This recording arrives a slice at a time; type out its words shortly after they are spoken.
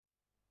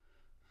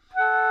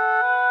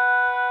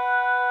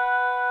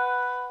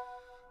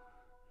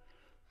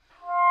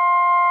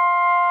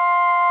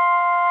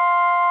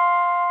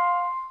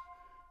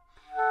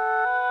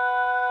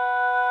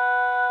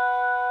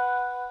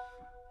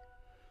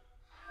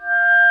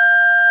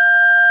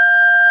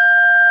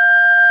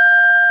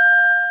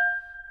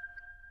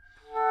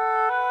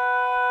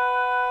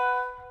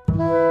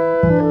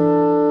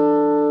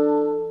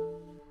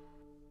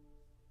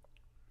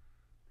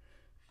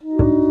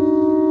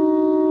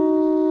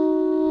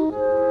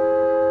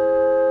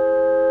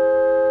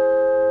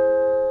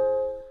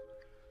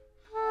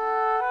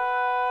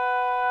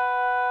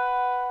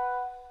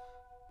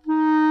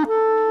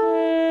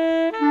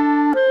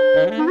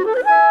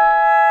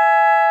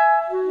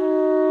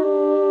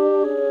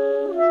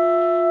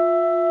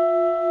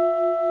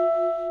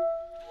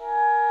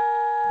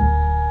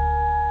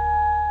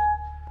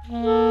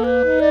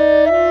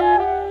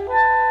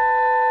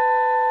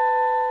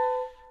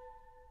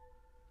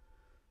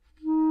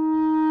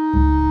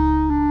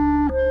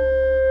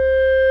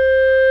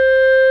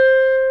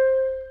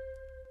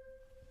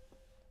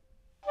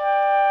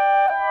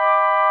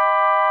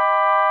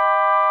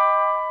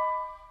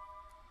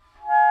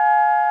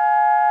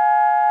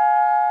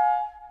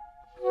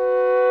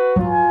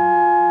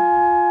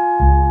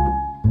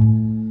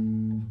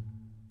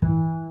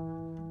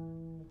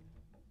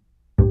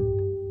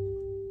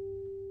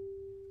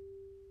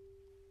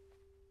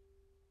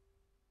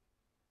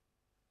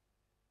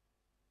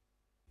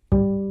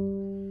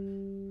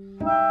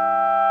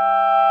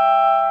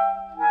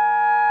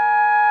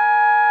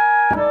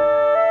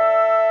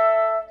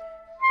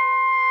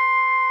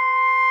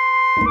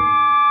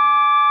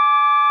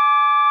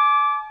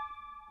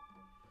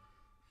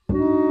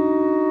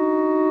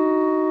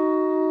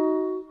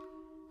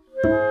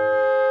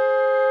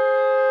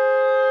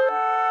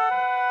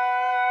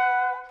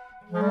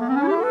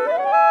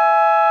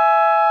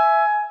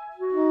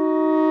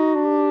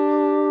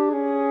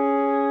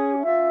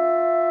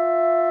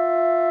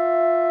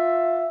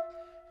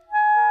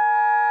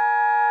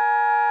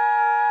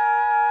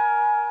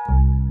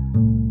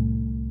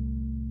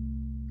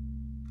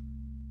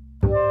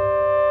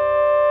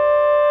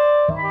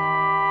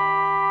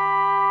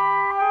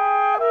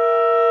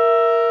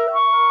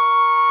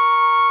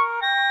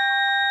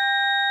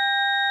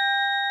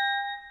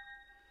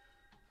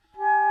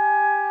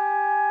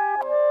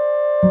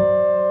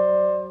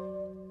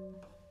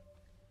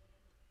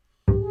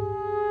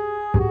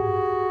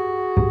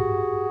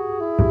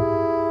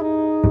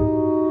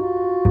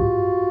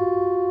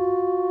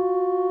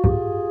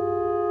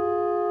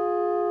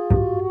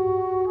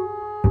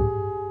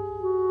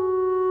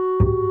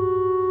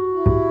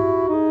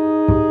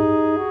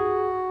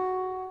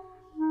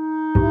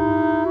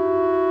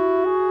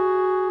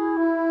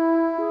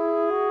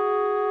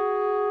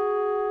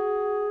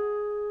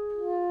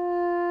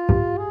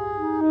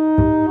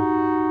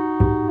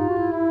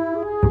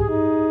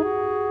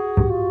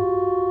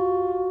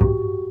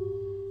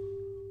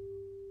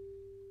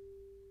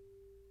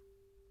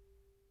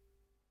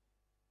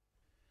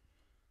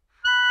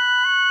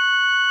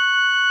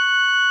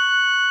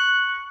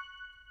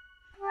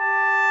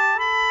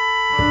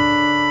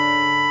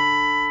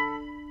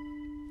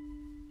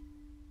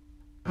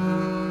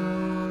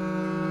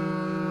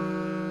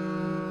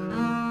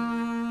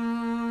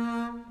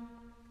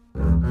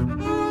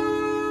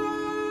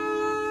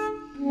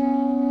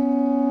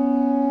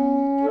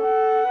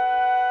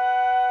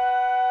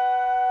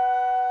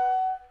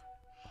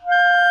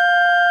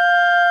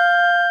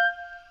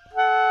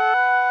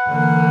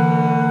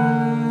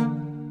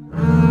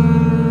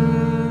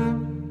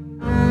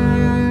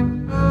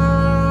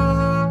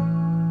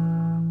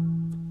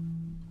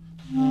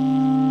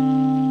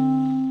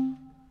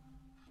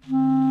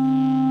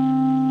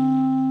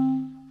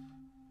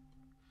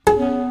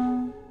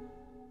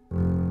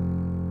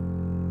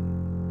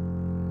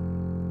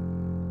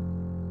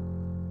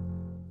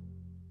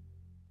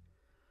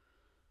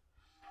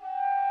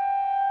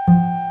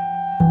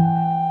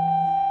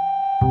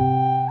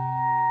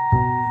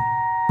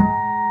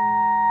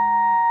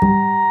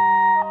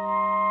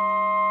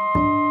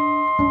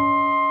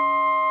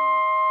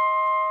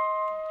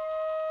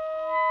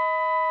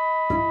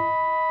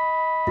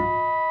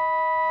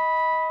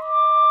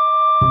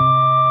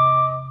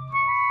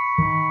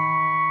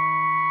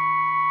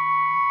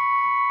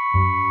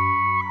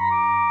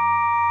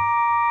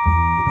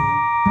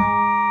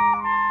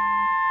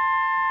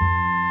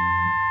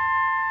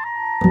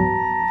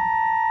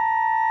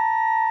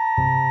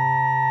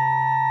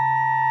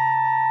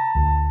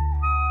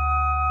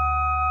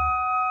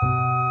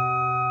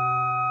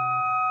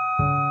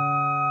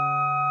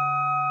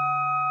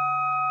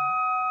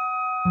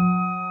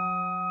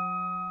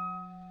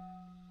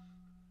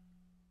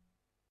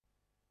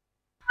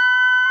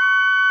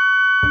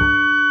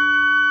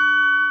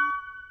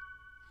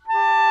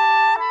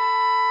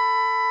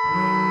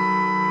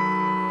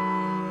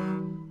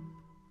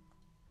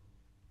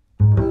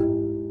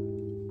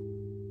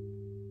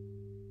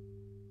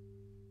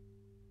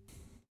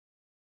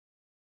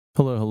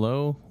Hello,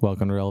 hello.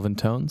 Welcome to Relevant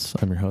Tones.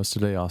 I'm your host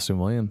today, Austin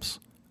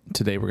Williams.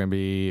 Today we're going to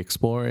be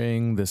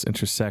exploring this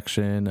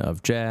intersection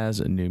of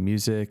jazz and new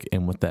music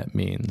and what that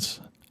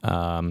means.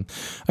 I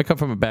come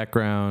from a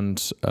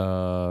background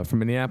from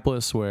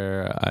Minneapolis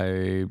where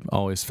I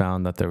always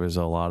found that there was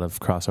a lot of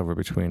crossover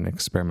between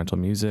experimental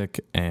music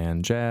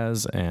and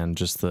jazz and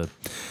just the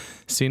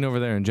scene over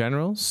there in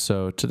general.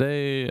 So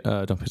today,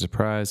 don't be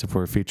surprised if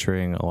we're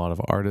featuring a lot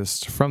of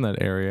artists from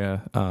that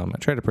area. I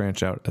tried to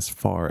branch out as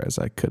far as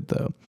I could,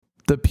 though.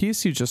 The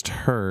piece you just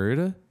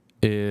heard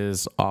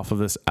is off of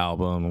this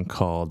album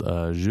called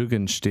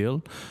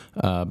Jugendstil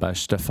by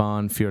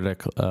Stefan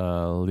Furek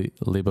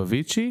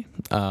Libovici.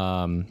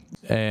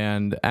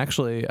 And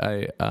actually,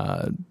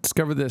 I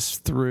discovered this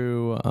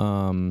through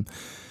a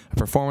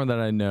performer that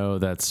I know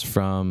that's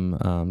from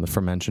the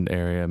aforementioned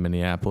area,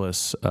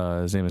 Minneapolis.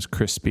 His name is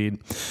Chris Speed,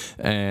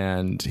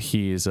 and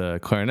he's a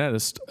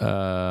clarinetist,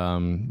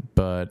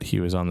 but he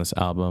was on this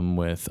album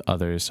with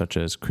others such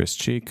as Chris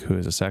Cheek, who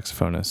is a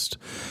saxophonist,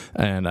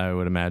 and I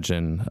would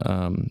imagine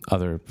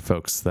other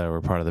folks that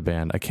were part of the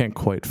band. I can't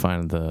quite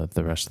find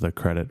the rest of the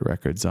credit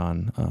records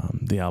on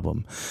the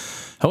album.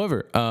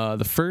 However,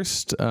 the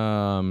first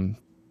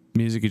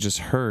music you just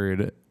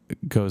heard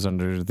goes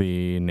under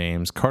the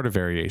names Carter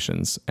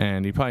Variations,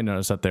 and you probably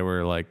noticed that there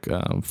were like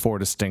 4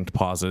 distinct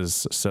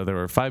pauses, so there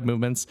were 5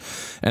 movements,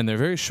 and they're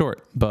very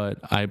short, but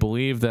I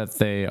believe that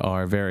they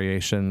are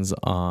variations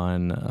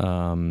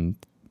on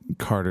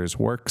Carter's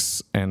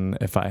works, and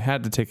if I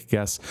had to take a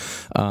guess,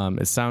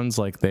 it sounds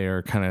like they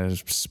are kind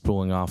of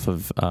spooling off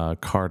of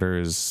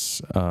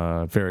Carter's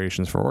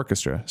variations for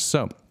orchestra.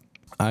 So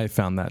I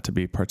found that to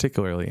be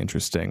particularly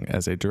interesting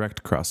as a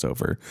direct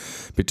crossover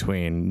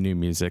between new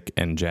music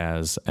and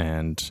jazz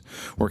and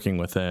working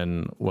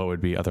within what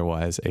would be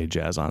otherwise a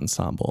jazz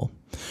ensemble.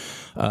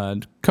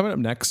 Coming up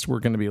next,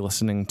 we're going to be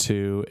listening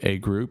to a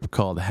group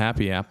called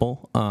Happy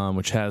Apple,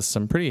 which has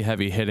some pretty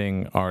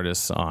heavy-hitting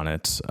artists on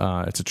it.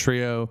 It's a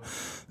trio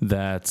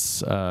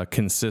that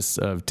consists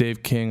of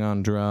Dave King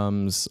on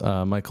drums,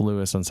 Michael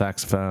Lewis on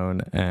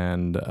saxophone,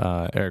 and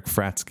Eric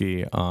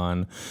Fratsky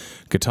on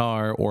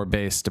guitar or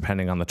bass,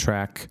 depending on the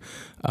track.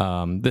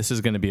 This is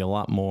going to be a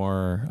lot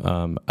more,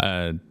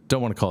 I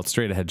don't want to call it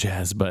straight-ahead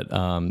jazz, but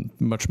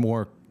much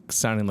more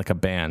sounding like a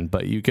band,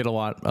 but you get a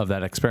lot of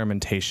that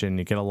experimentation.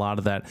 You get a lot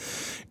of that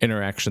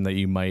interaction that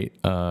you might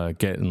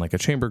get in like a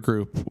chamber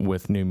group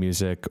with new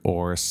music,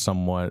 or if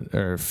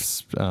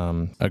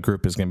a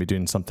group is going to be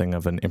doing something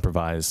of an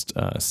improvised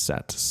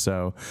set.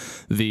 So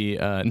the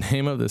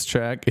name of this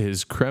track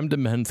is Creme de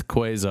Menthe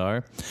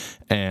Quasar,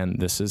 and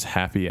this is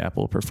Happy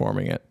Apple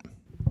performing it.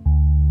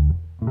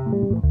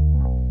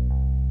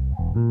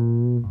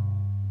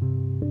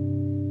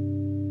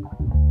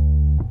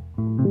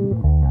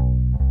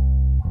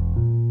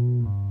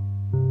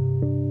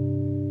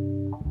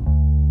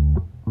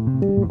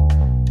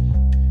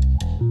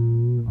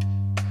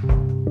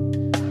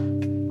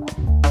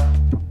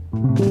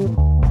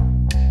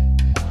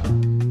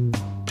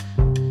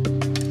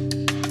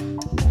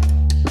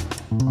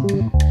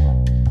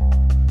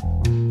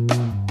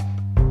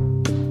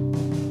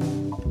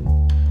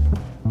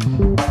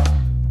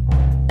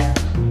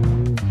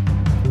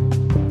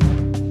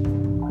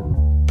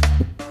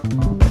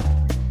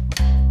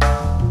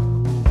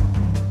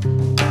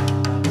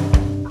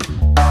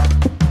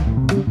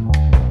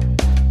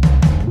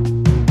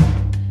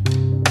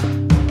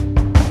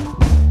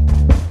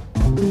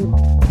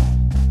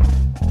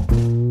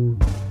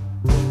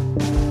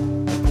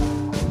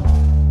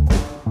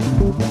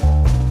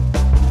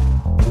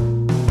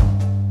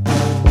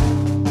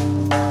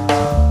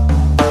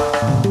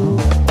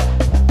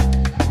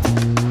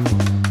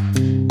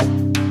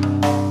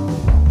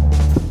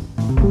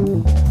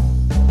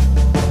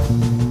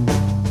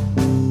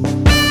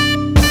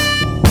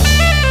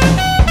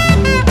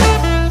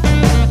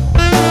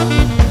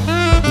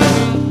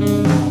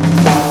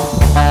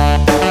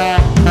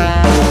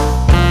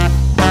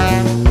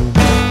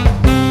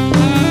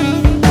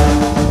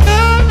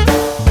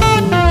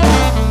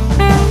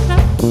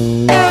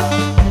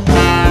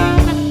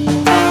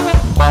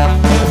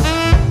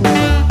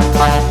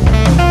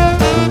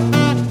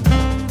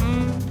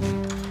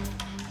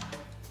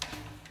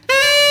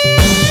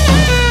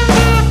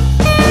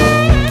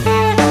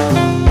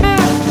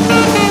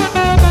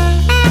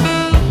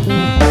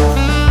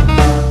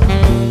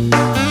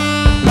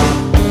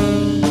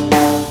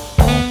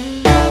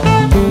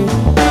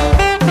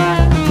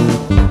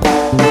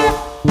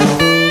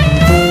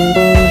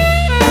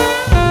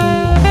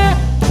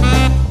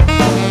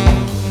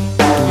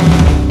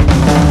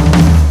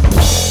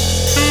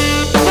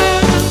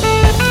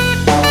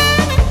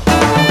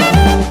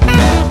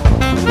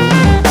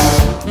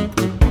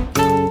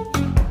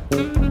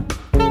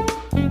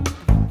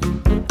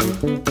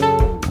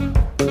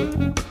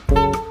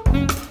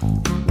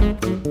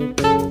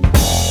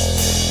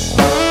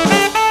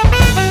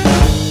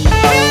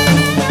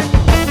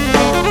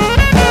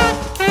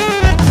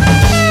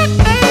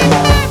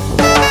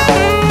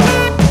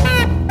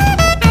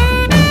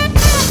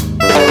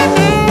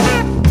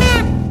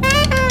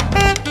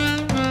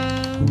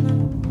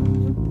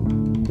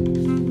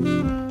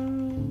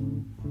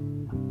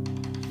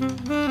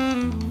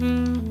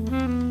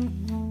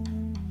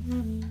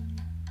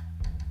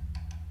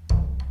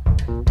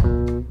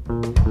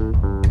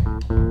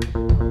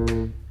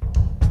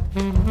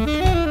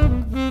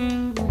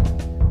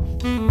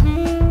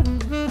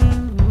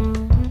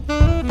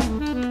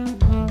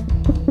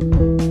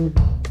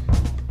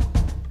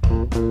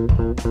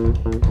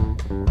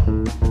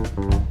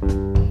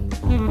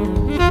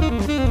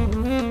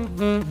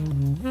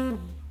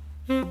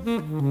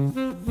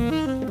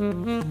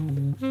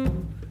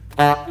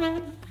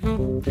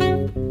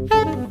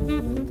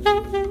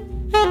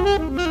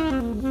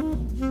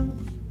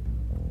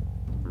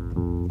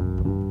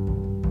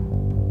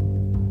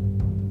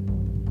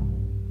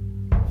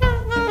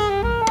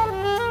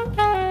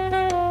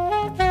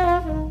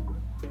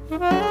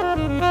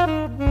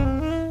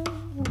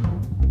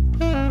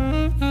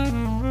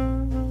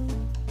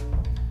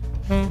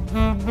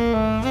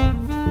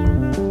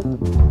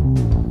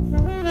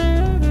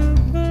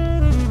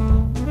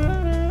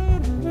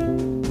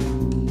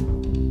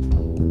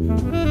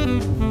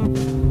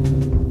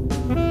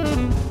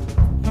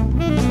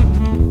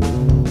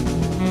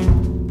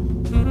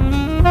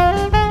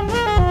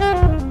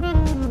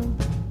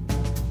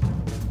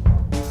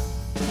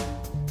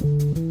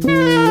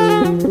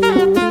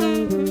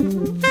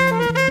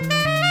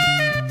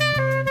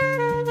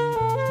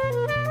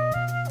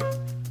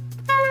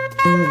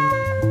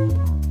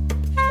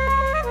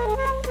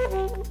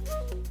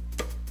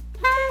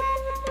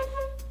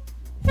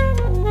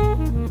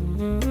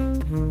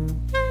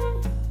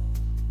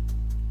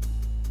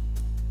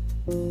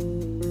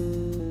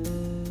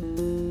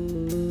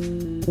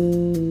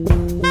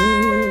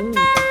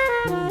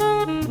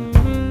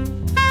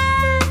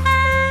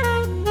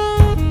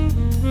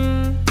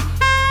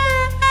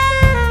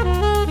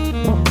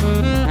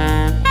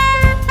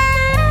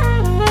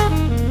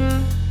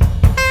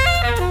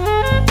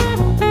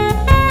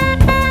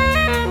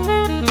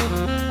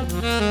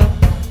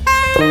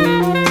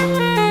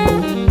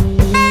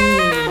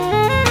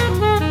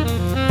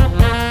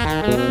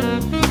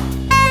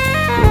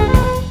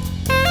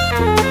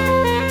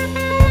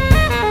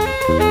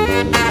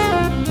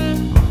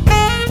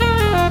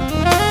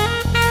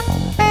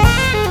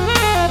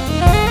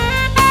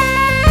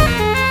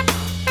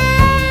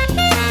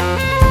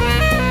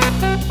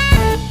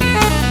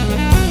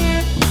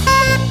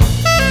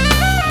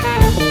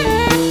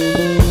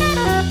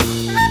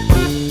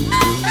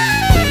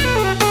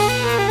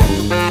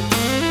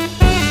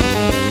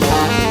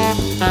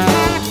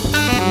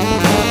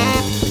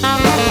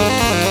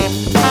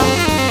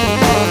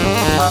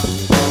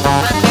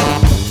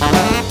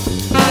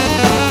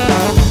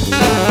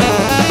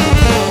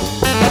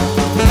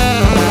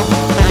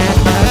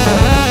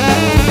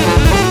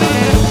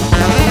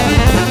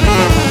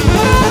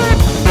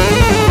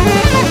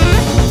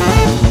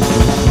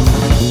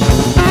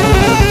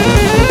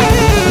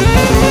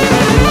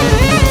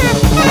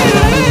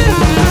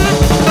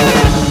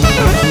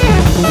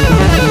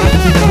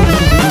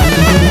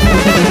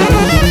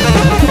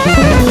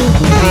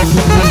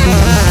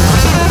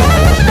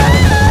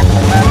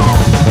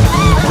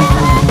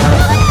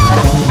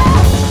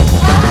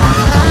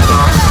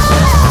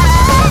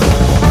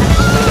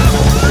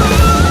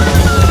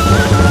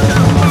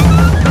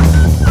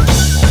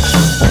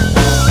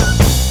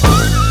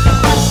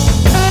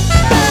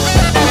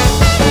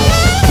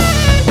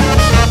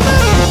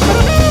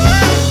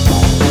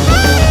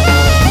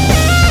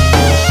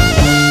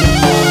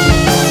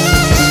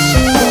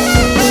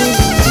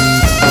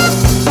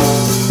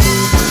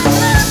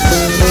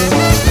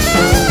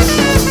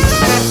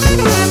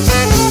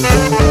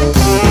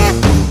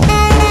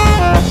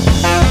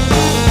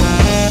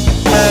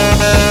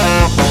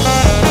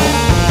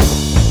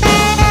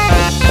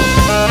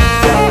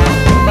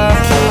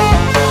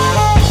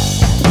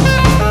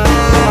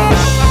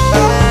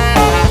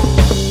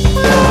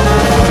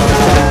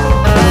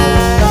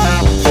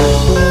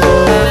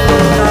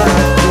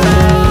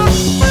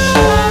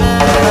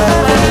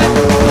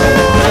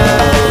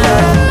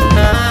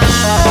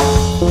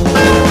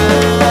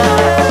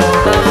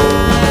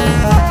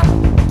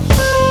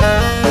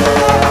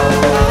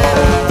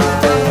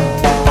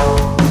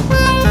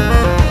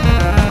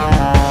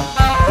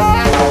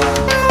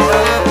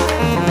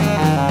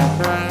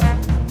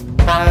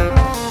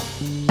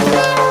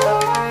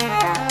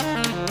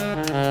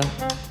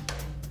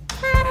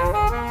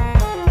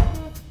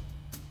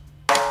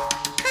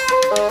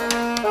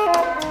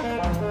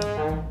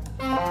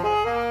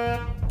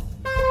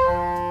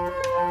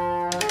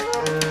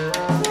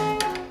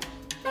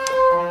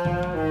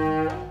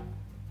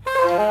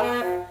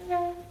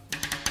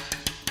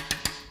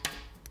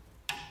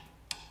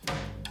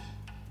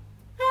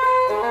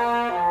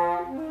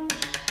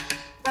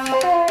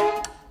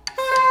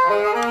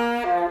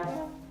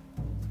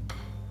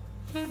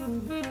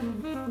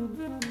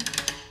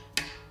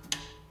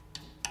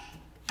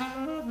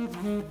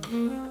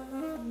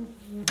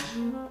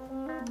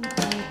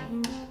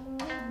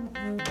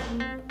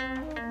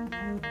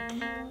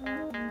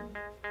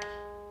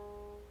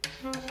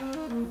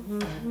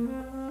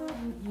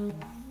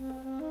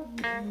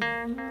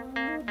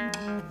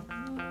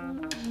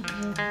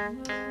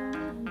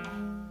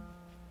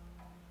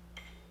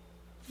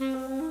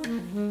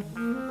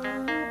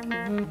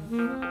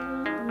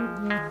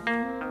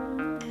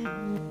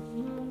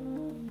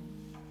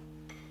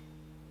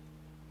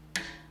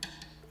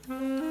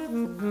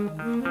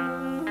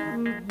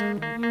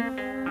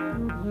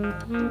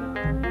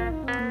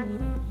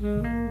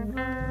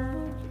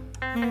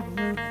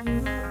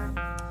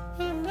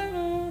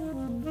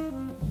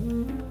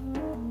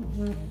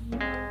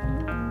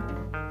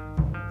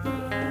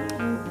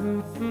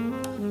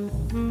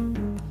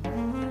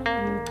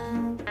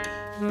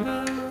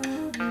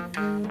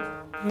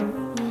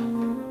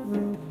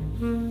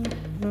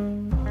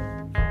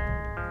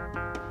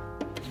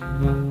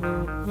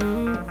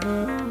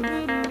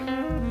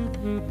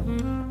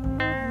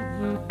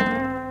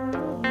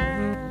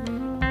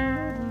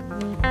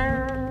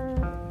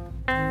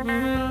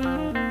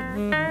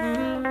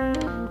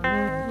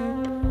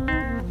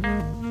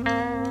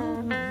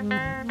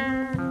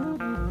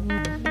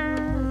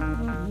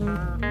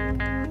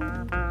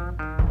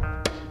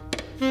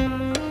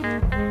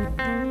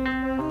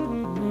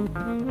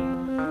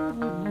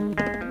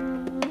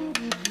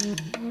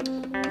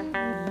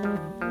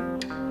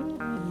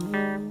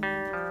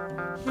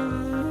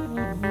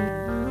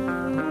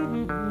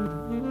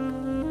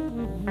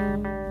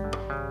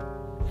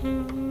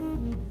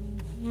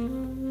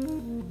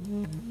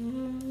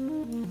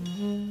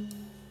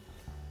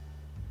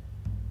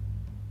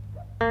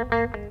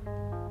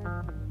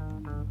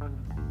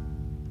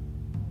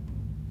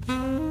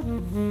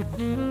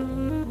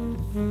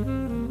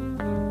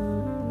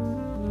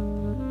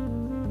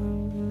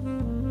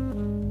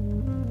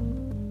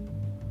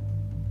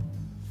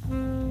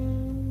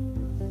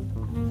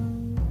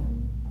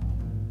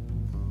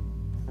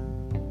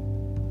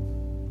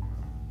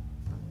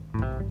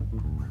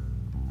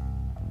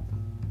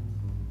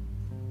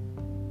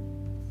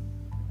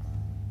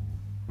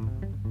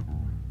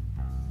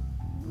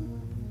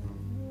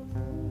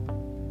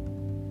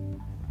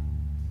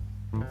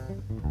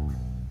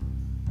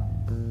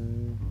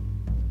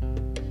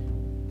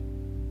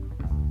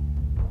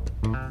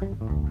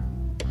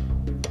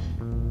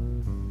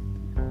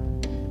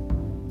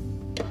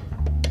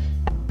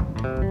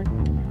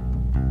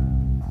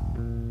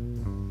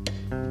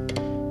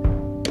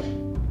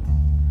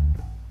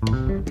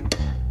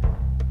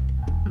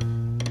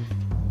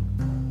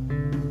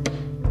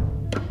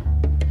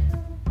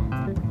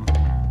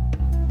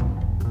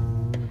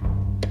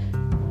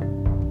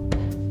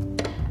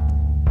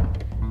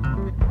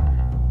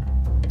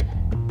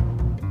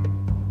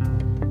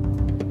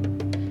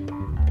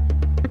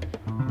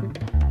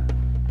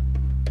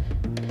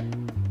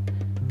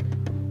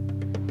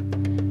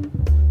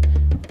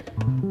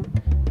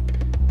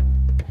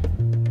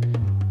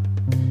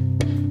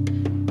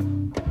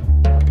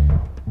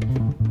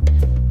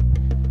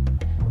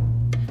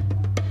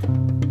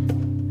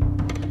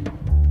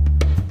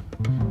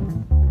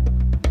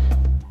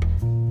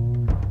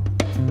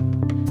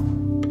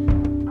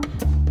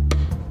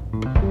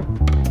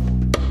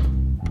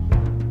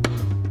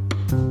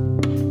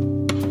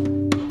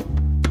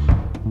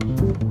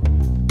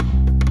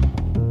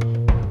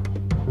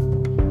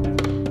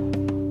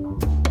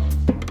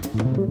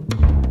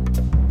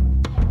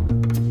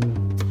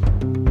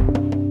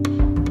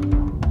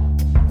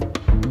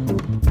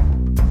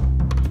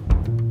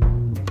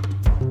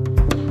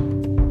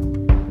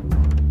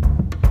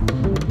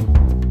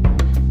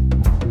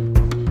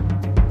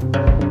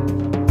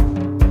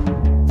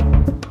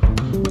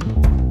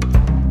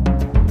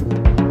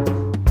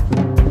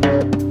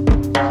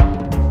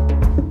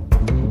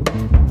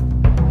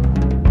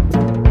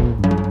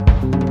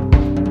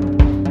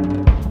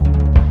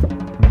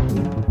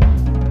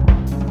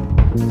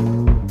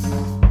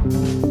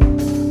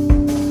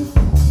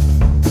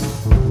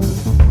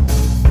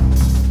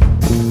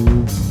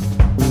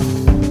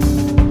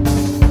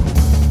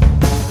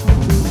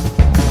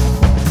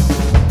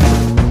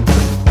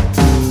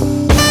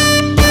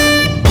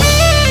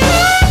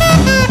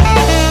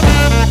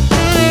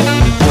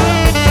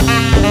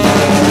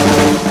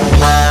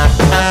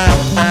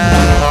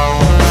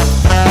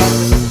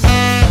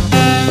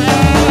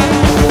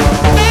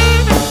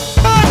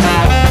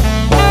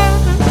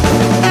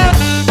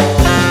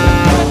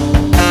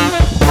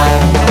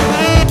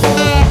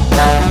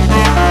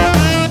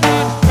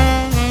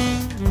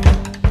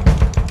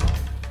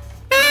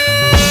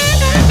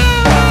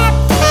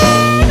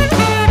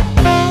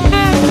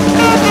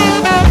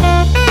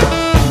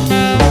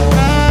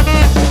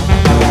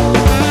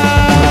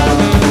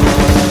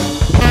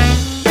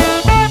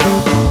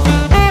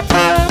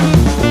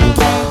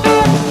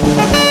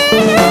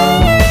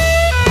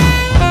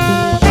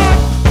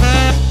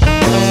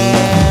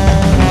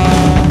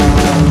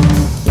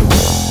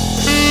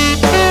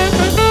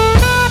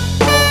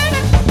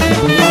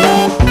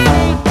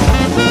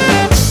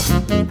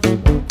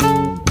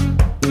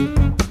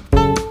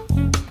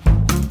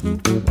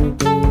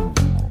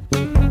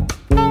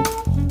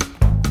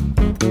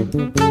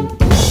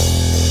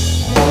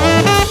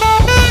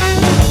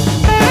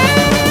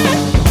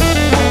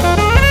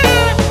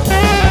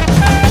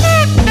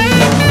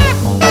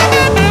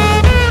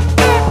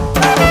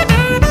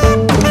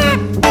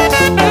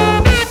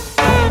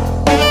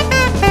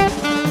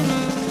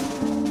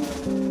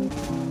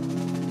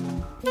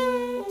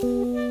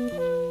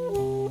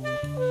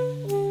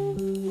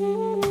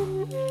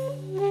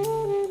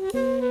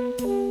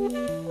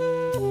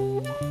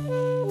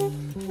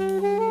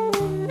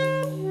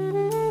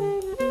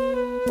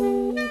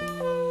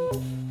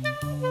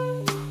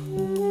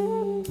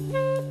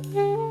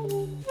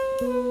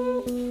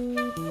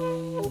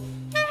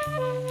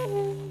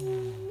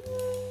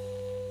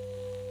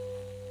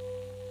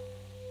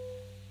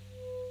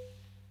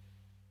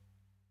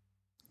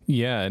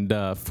 Yeah, and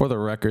for the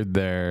record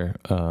there,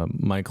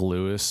 Mike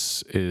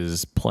Lewis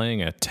is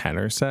playing a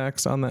tenor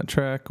sax on that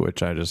track,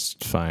 which I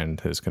just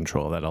find his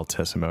control of that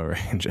altissimo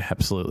range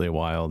absolutely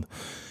wild.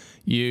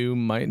 You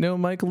might know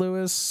Mike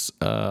Lewis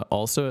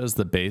also as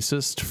the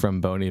bassist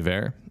from Bon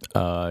Iver.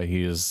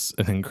 He is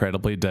an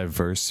incredibly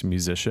diverse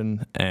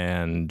musician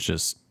and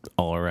just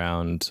all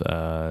around,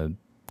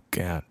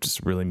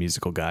 just really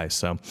musical guy.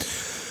 So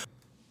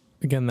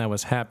again, that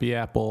was Happy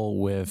Apple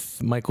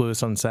with Mike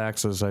Lewis on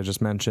sax, as I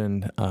just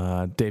mentioned,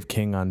 Dave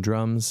King on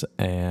drums,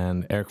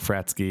 and Eric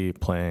Fratsky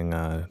playing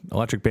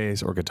electric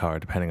bass or guitar,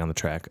 depending on the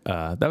track.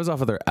 That was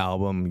off of their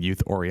album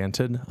Youth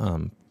Oriented.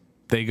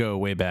 They go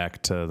way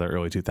back to the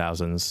early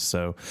 2000s,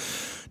 so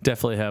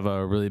definitely have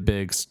a really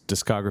big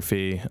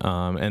discography,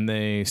 and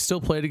they still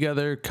play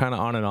together kind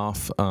of on and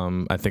off.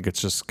 I think it's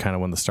just kind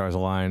of when the stars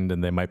aligned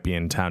and they might be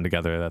in town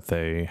together that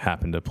they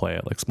happen to play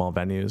at like small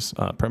venues,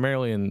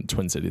 primarily in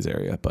Twin Cities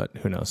area, but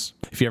who knows.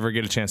 If you ever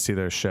get a chance to see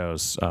their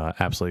shows,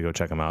 absolutely go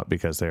check them out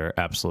because they're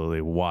absolutely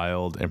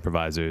wild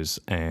improvisers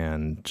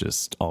and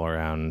just all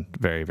around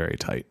very, very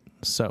tight.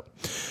 So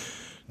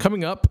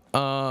coming up,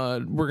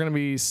 we're going to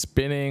be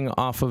spinning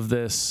off of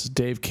this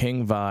Dave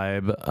King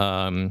vibe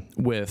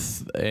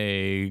with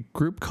a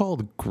group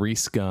called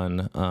Grease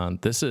Gun.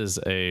 This is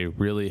a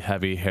really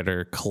heavy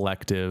hitter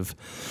collective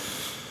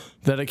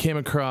that I came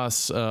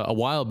across a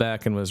while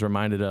back and was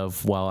reminded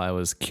of while I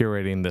was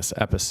curating this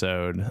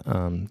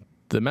episode.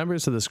 The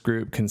members of this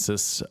group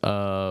consist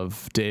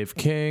of Dave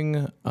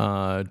King,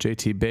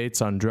 JT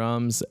Bates on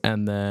drums,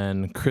 and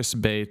then Chris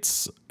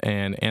Bates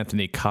and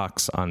Anthony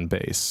Cox on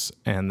bass.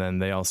 And then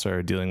they also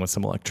are dealing with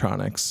some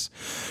electronics.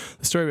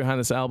 The story behind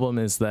this album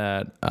is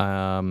that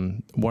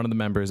one of the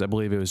members, I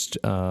believe it was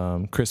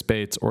Chris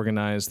Bates,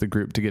 organized the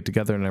group to get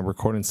together in a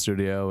recording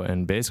studio.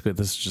 And basically,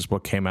 this is just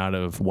what came out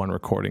of one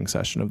recording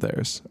session of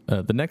theirs.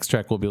 The next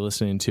track we'll be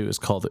listening to is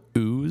called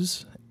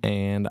Ooze.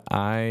 And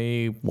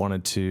I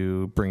wanted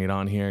to bring it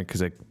on here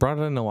because it brought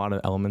in a lot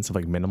of elements of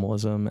like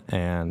minimalism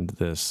and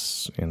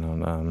this,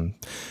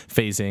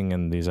 phasing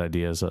and these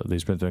ideas,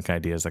 these rhythmic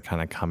ideas that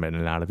kind of come in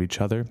and out of each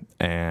other.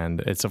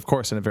 And it's, of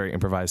course, in a very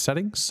improvised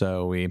setting.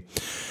 So we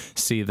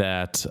see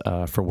that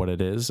for what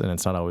it is. And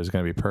it's not always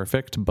going to be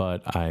perfect,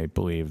 but I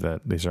believe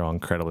that these are all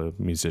incredible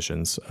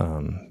musicians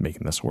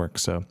making this work.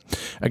 So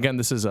again,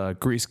 this is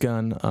Grease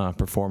Gun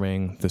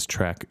performing this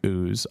track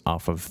Ooze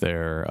off of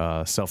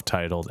their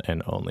self-titled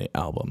and only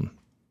album.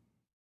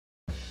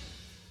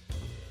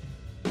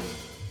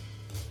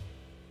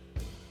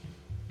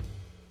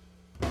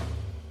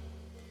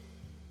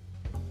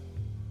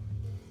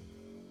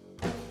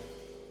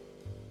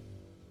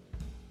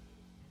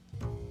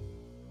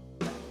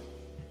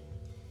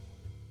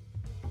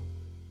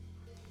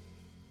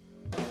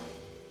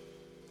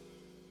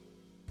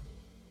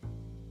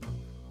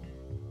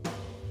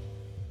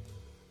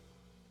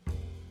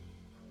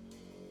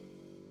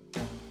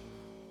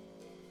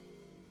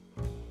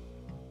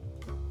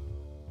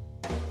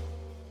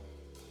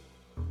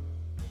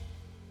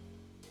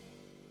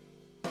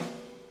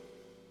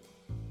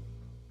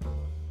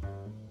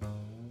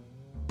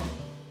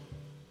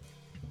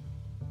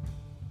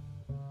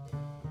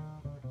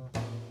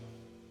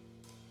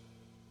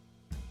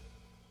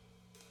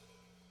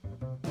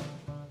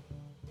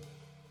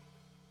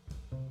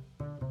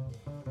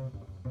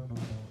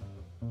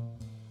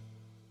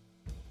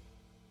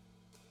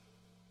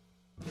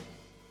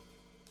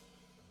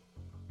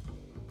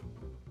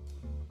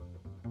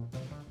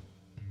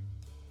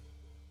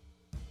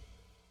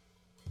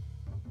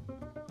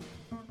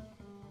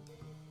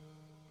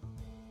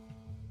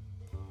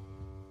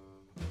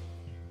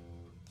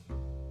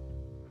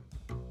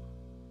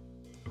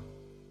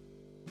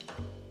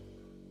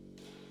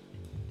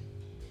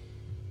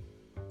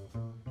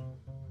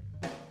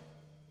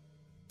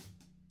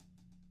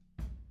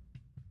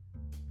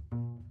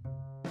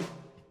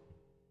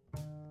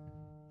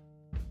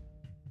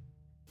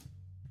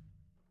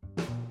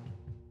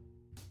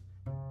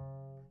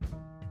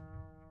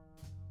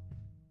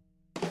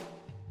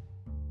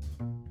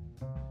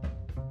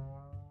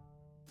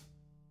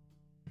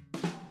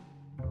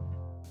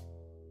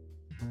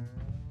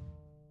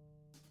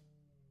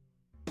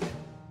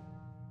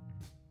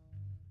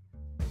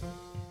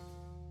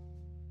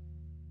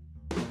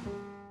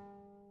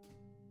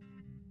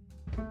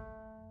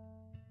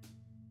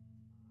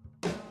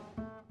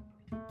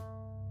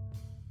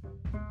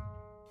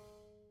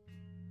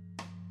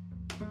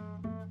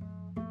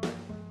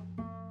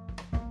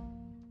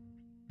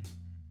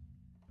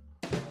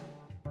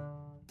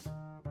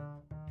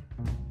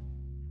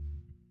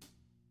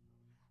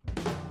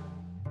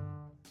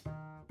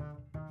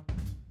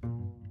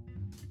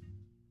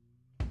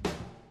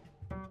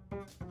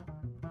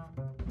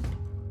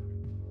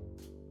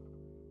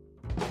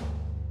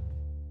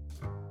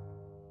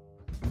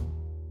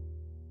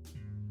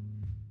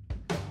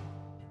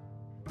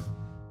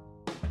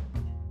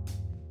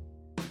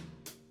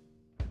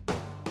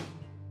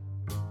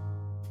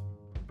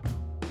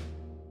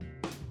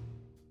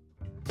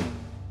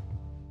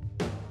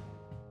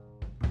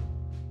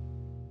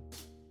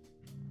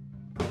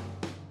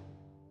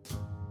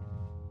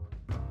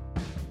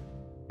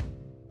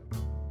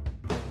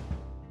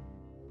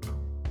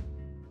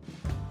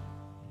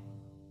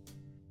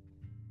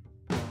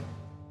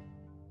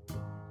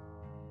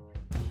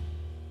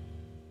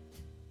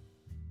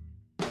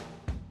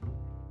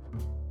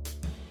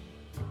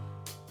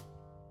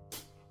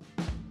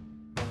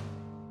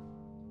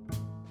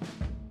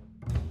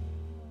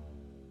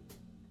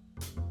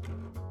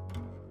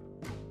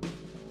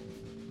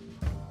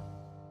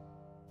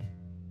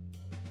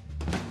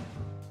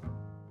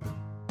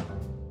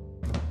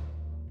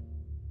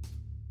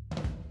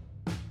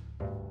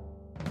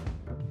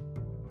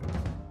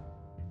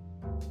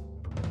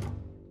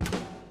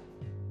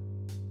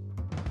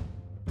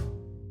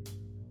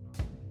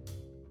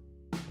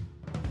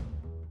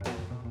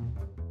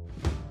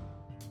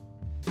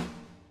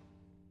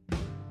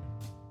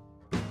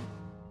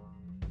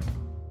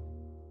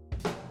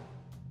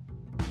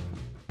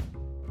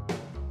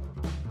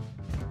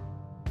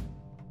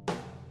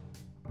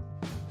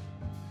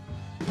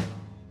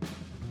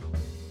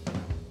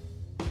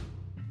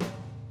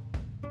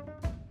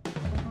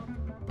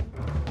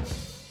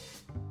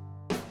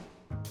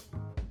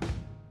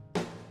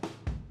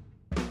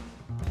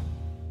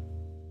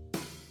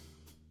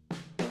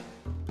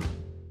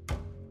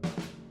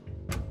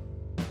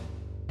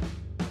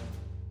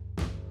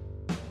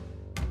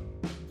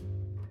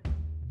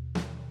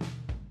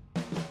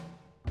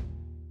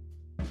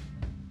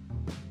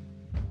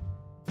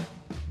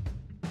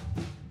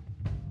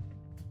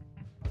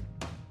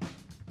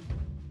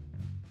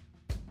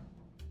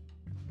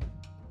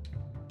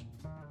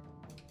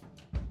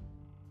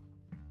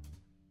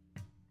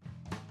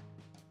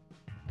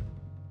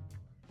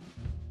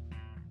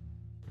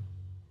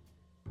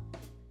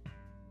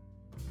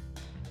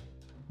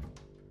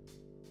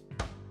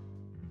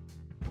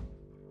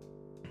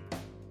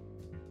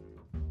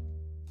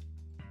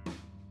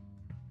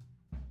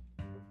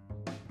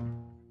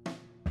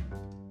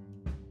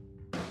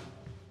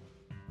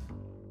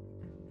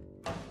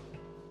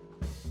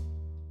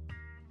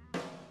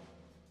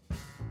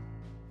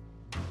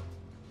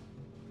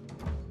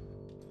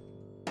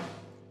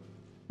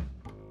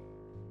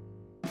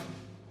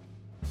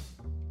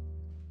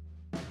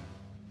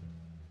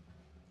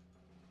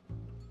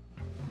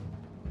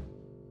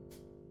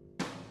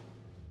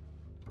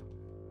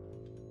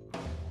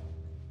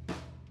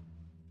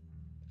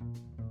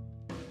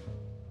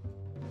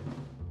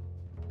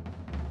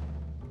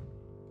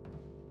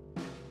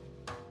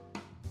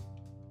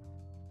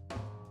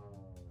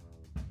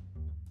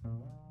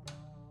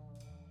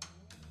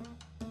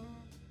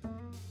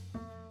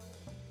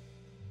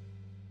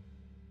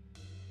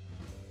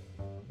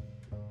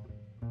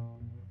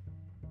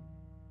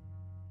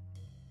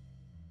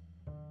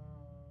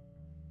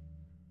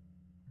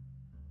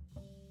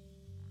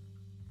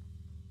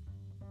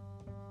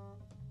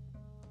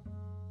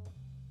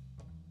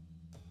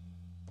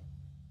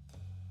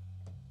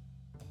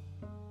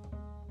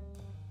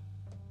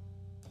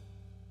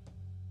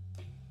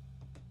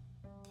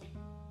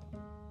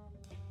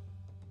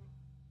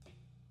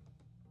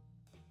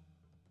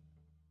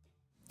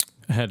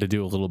 I had to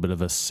do a little bit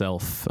of a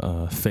self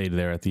fade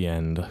there at the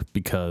end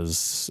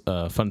because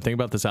fun thing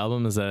about this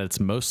album is that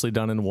it's mostly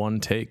done in one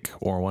take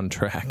or one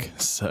track.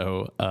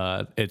 So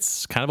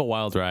it's kind of a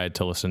wild ride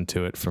to listen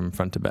to it from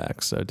front to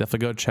back. So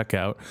definitely go check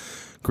out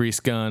Grease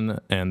Gun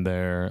and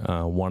their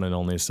one and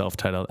only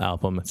self-titled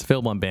album. It's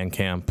available on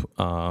Bandcamp.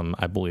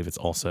 I believe it's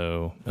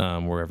also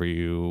wherever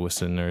you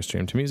listen or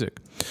stream to music.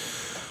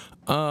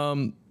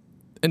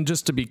 And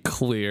just to be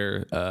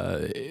clear,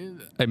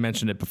 I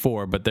mentioned it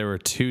before, but there were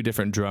two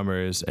different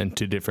drummers and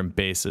two different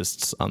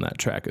bassists on that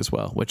track as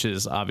well, which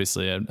is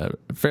obviously a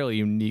fairly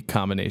unique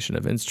combination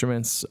of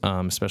instruments,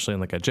 especially in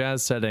like a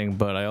jazz setting.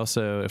 But I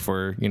also, if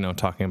we're,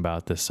 talking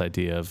about this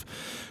idea of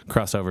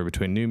crossover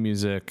between new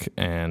music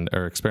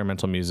or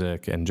experimental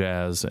music and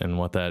jazz and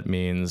what that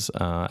means,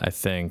 I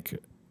think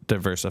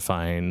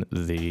diversifying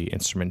the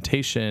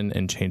instrumentation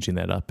and changing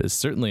that up is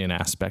certainly an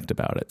aspect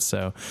about it.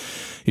 So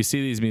you see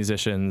these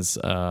musicians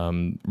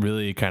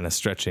really kind of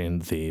stretching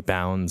the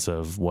bounds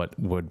of what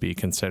would be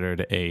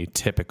considered a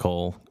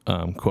typical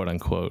quote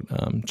unquote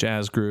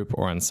jazz group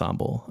or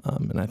ensemble.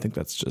 And I think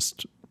that's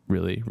just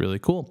really, really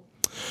cool.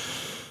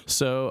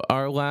 So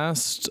our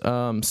last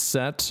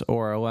set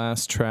or our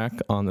last track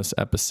on this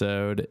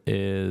episode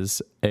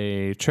is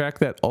a track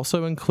that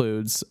also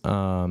includes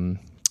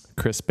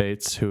Chris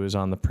Bates, who is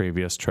on the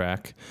previous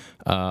track,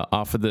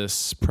 off of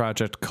this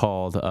project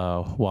called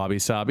Wabi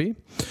Sabi.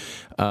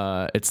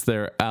 It's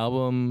their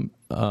album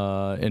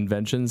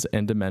Inventions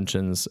and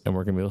Dimensions, and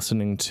we're going to be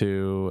listening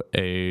to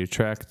a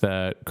track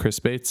that Chris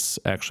Bates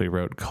actually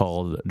wrote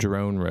called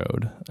Drone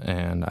Road,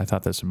 and I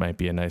thought this might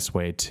be a nice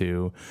way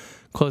to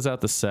close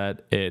out the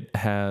set. It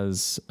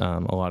has a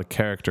lot of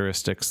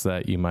characteristics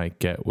that you might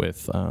get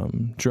with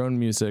drone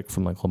music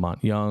from like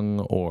Lamont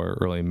Young or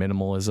early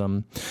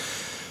minimalism.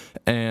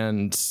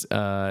 And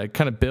it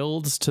kind of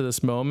builds to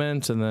this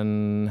moment and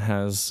then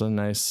has a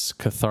nice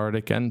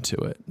cathartic end to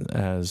it,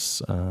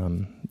 as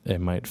it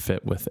might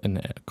fit with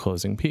a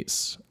closing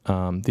piece.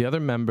 The other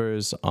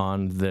members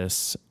on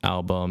this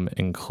album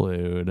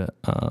include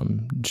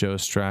Joe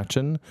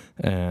Strachan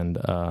and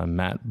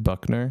Matt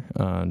Buckner.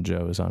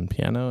 Joe is on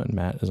piano and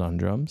Matt is on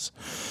drums.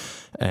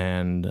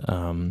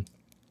 And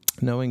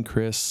knowing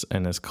Chris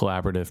and his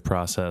collaborative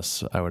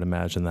process, I would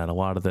imagine that a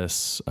lot of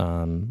this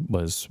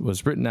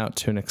was written out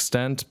to an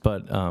extent,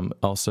 but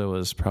also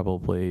was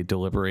probably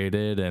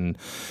deliberated, and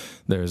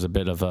there's a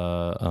bit of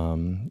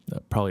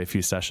probably a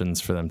few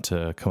sessions for them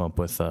to come up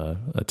with a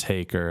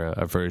take or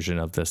a version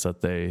of this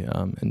that they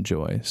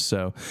enjoy.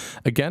 So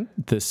again,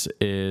 this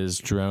is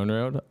Drone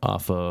Road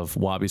off of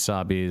Wabi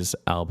Sabi's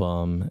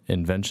album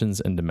Inventions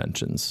and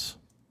Dimensions.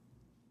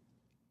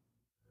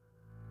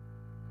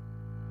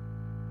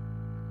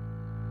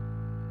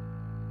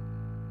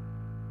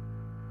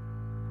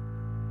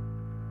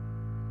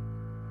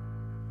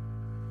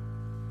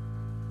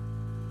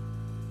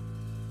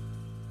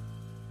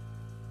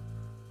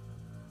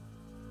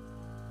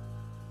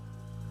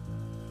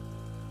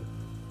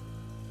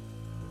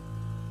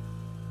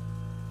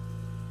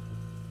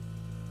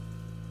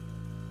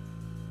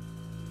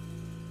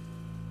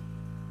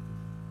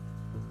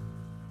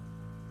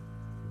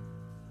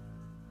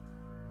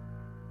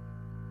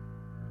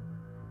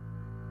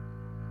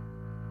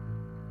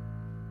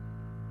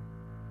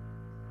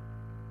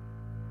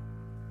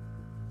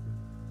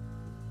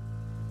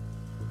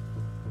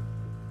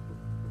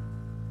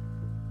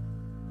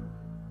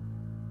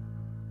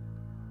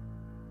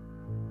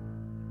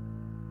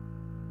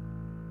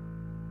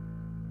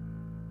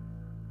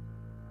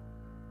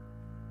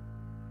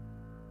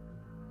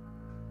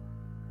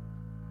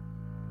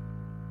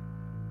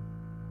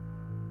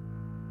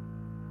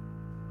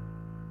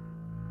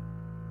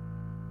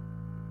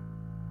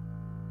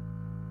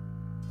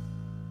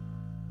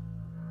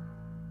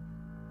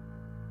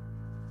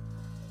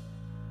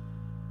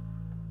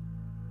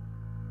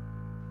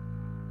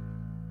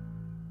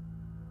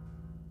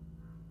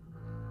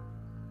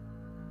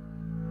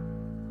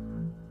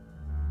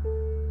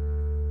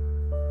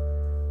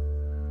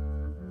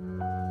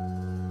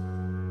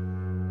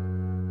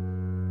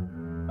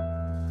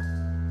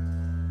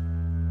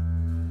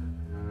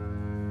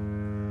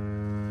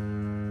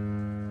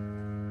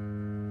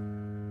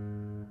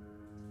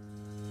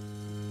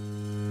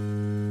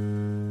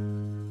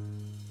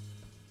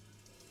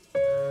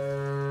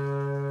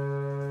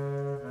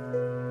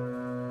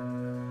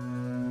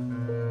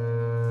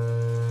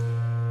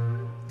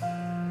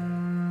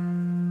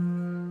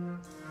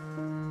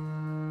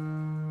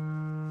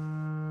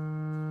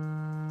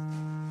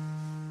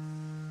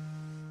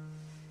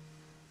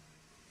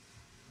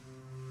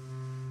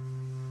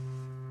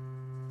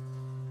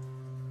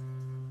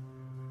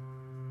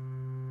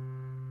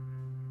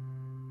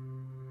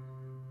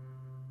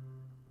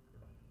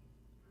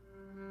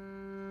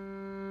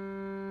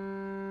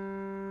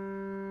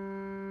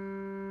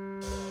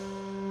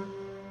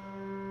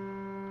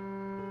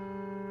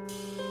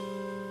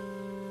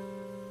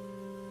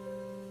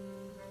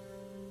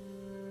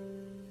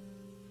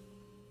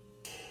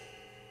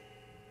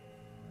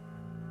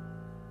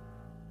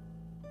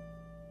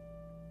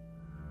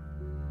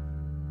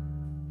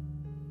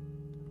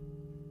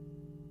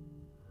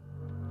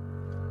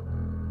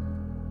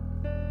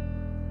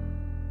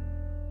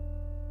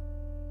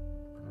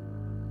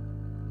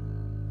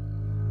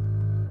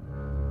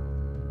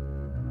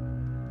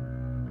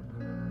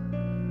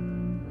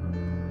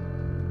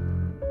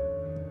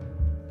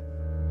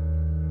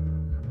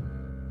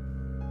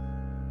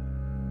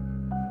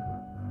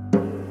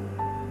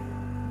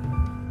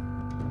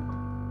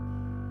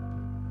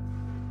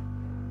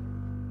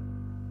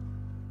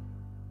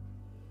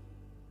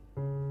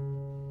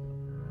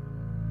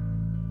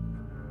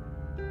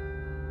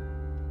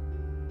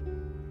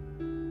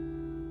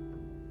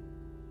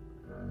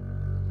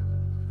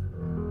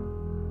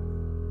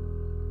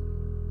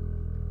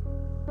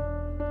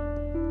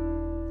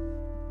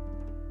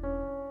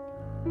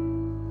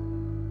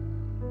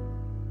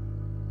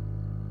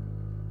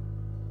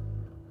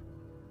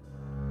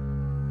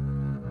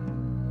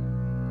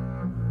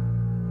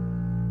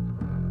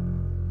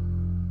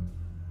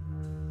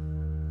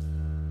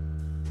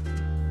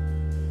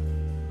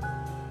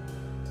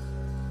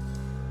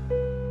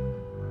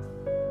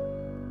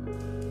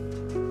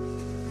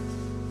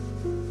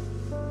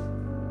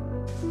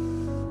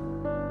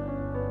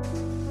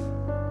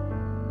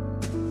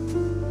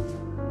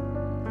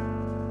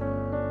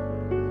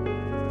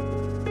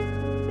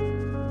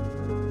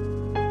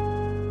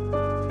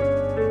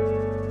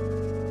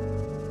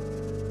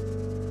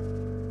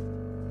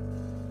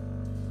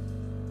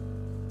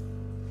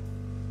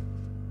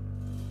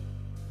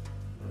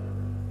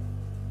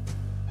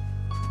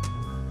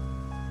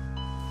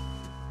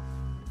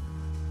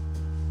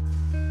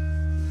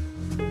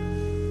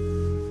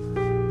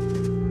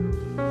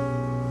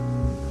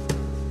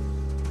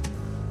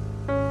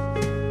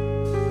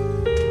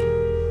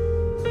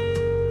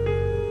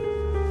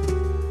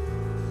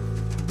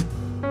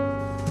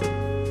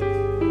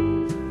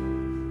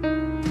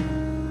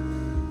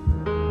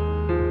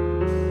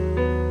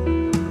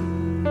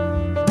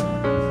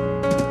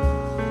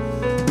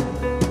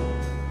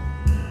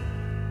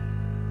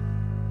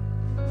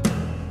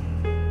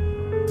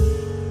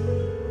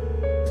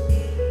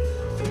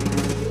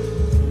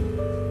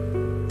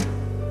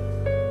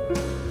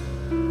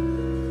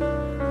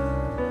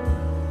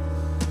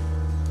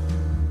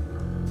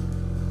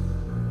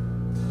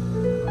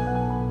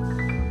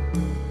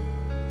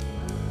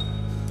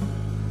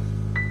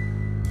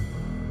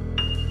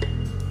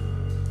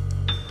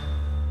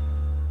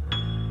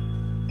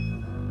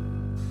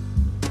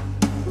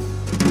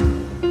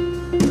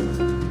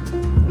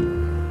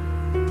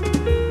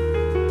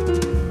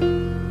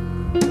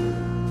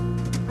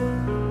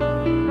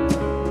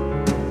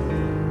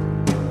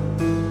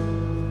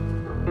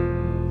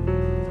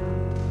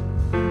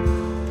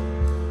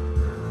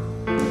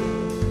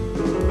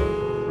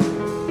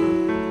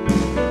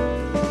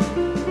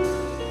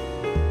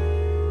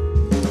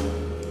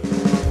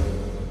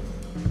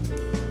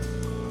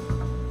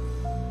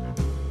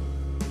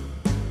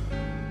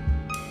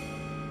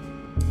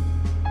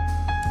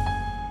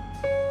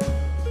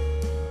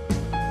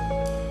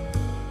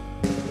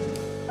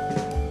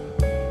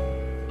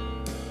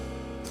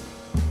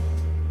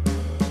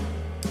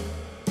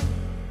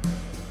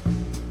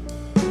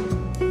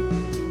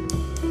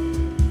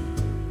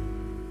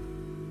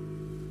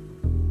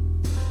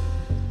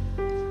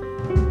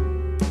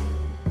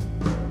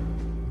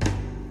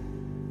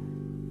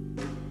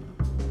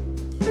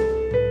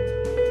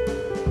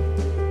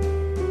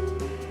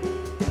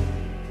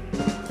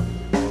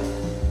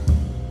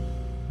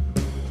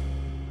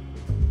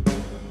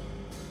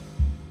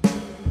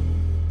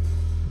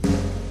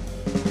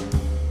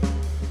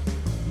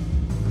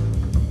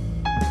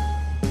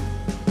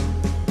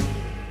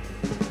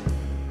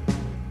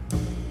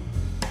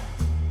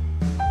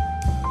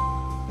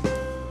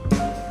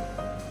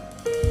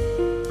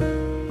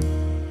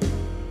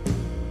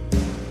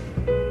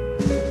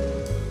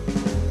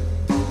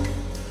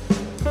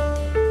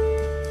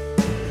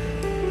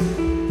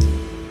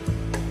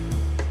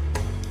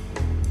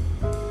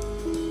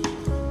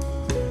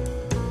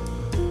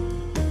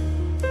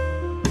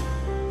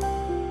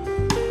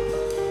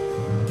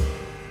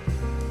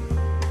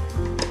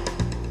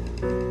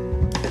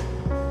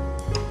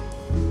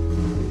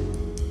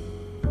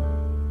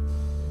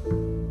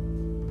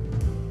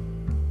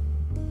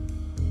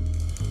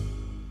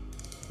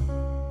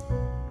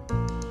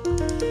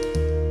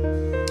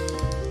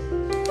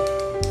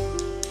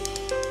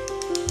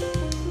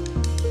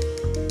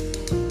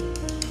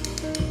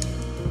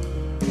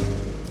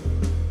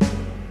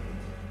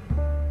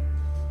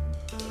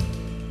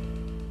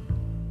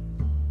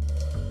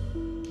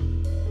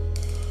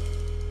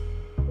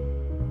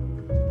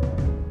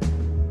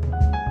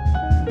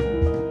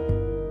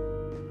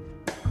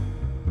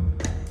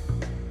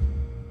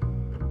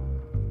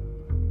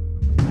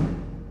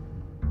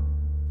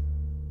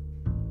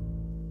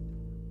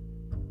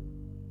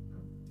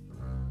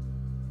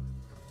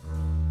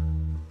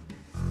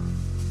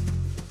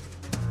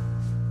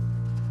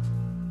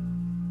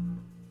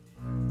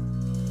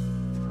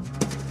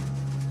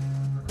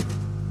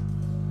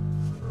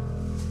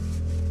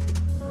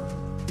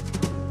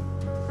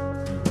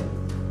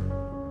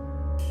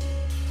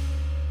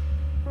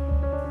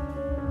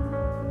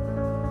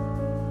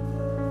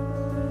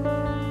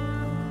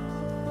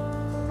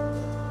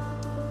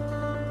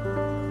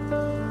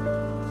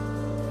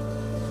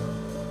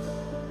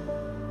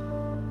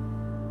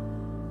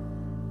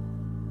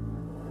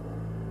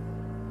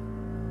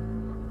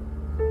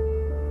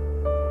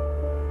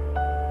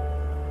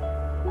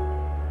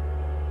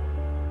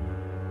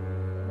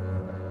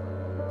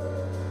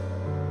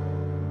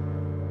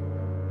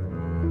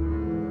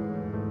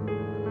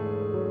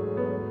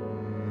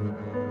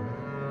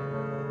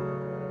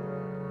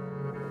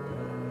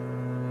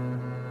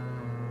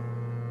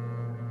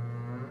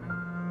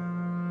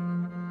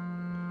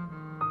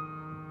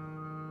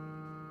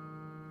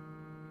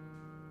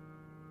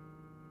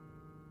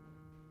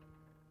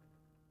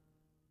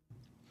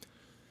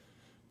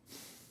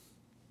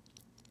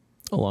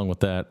 along with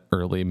that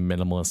early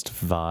minimalist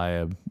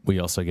vibe, we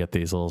also get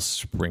these little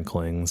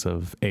sprinklings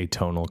of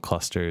atonal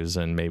clusters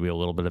and maybe a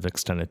little bit of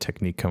extended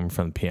technique coming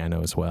from the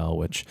piano as well,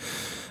 which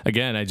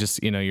again, I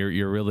just,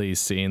 you're really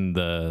seeing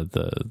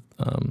the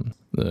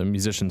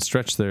musicians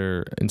stretch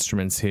their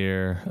instruments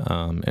here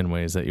in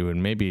ways that you would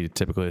maybe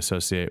typically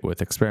associate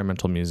with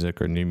experimental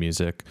music or new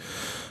music,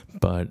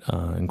 but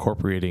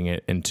incorporating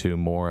it into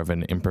more of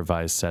an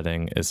improvised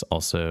setting is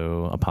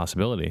also a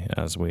possibility,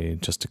 as we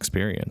just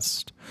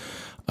experienced.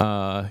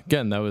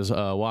 Again, that was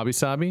Wabi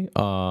Sabi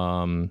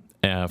for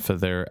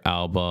their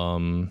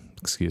album,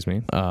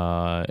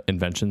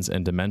 Inventions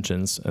and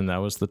Dimensions, and that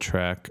was the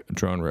track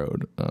Drone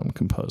Road,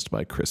 composed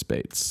by Chris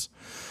Bates.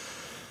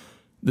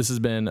 This has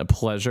been a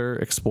pleasure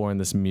exploring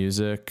this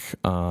music.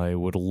 I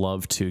would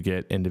love to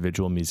get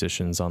individual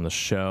musicians on the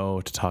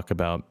show to talk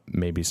about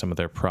maybe some of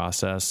their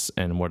process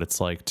and what it's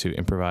like to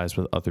improvise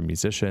with other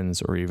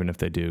musicians, or even if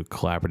they do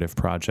collaborative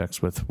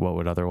projects with what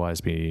would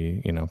otherwise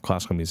be,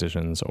 classical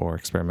musicians or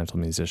experimental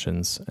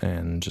musicians,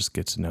 and just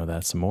get to know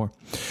that some more.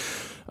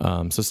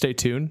 So stay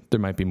tuned. There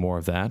might be more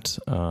of that.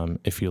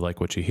 If you like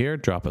what you hear,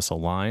 drop us a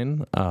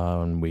line.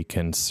 We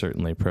can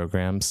certainly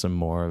program some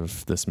more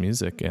of this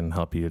music and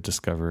help you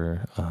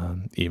discover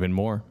even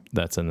more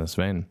that's in this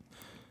vein.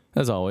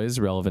 As always,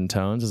 Relevant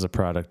Tones is a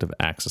product of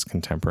Axis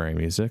Contemporary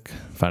Music.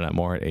 Find out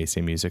more at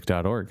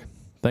acmusic.org.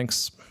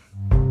 Thanks.